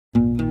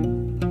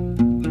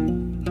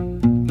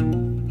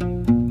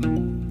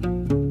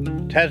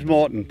Tas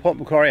Morton, Port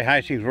Macquarie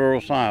Hastings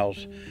Rural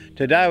Sales.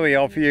 Today we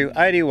offer you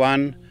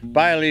 81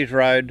 Baileys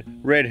Road,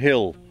 Red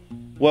Hill.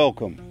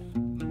 Welcome.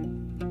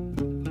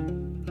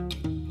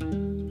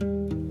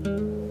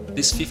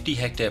 This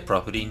 50-hectare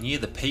property near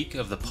the peak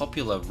of the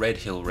popular Red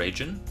Hill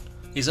region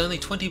is only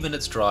 20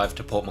 minutes drive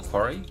to Port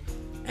Macquarie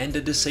and a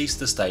deceased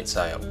estate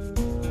sale.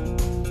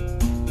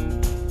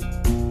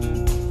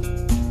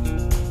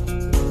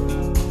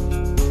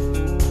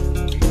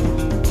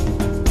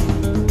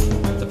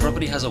 The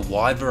property has a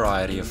wide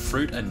variety of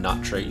fruit and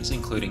nut trees,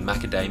 including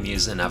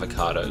macadamias and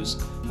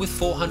avocados, with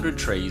 400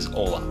 trees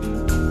all up.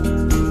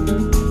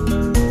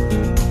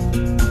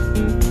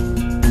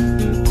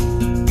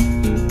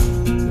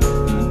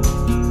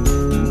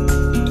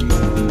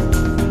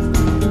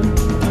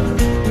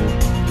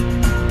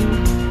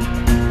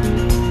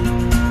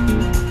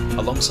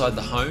 Alongside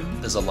the home,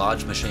 there's a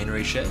large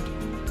machinery shed,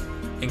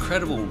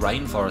 incredible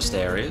rainforest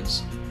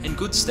areas, and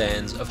good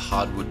stands of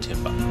hardwood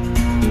timber.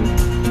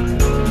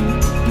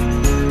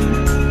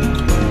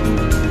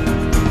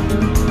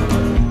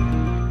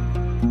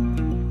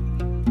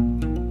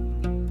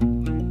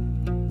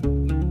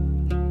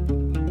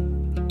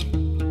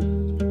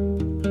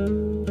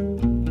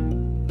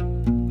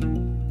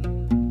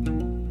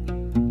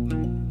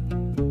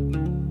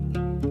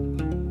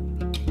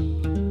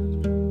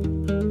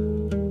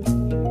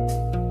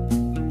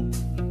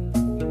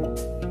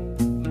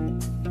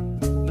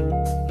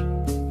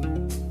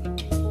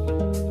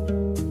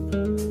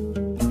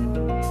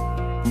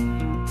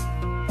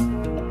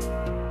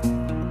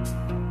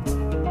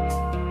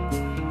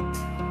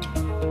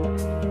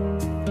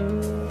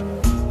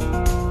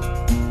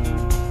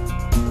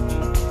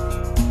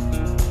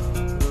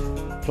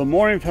 For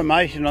more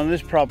information on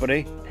this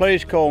property,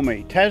 please call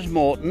me, Tas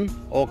Morton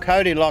or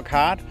Cody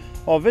Lockhart,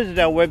 or visit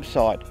our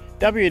website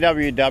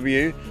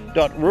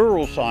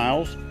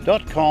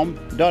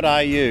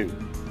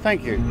www.ruralsales.com.au.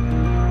 Thank you.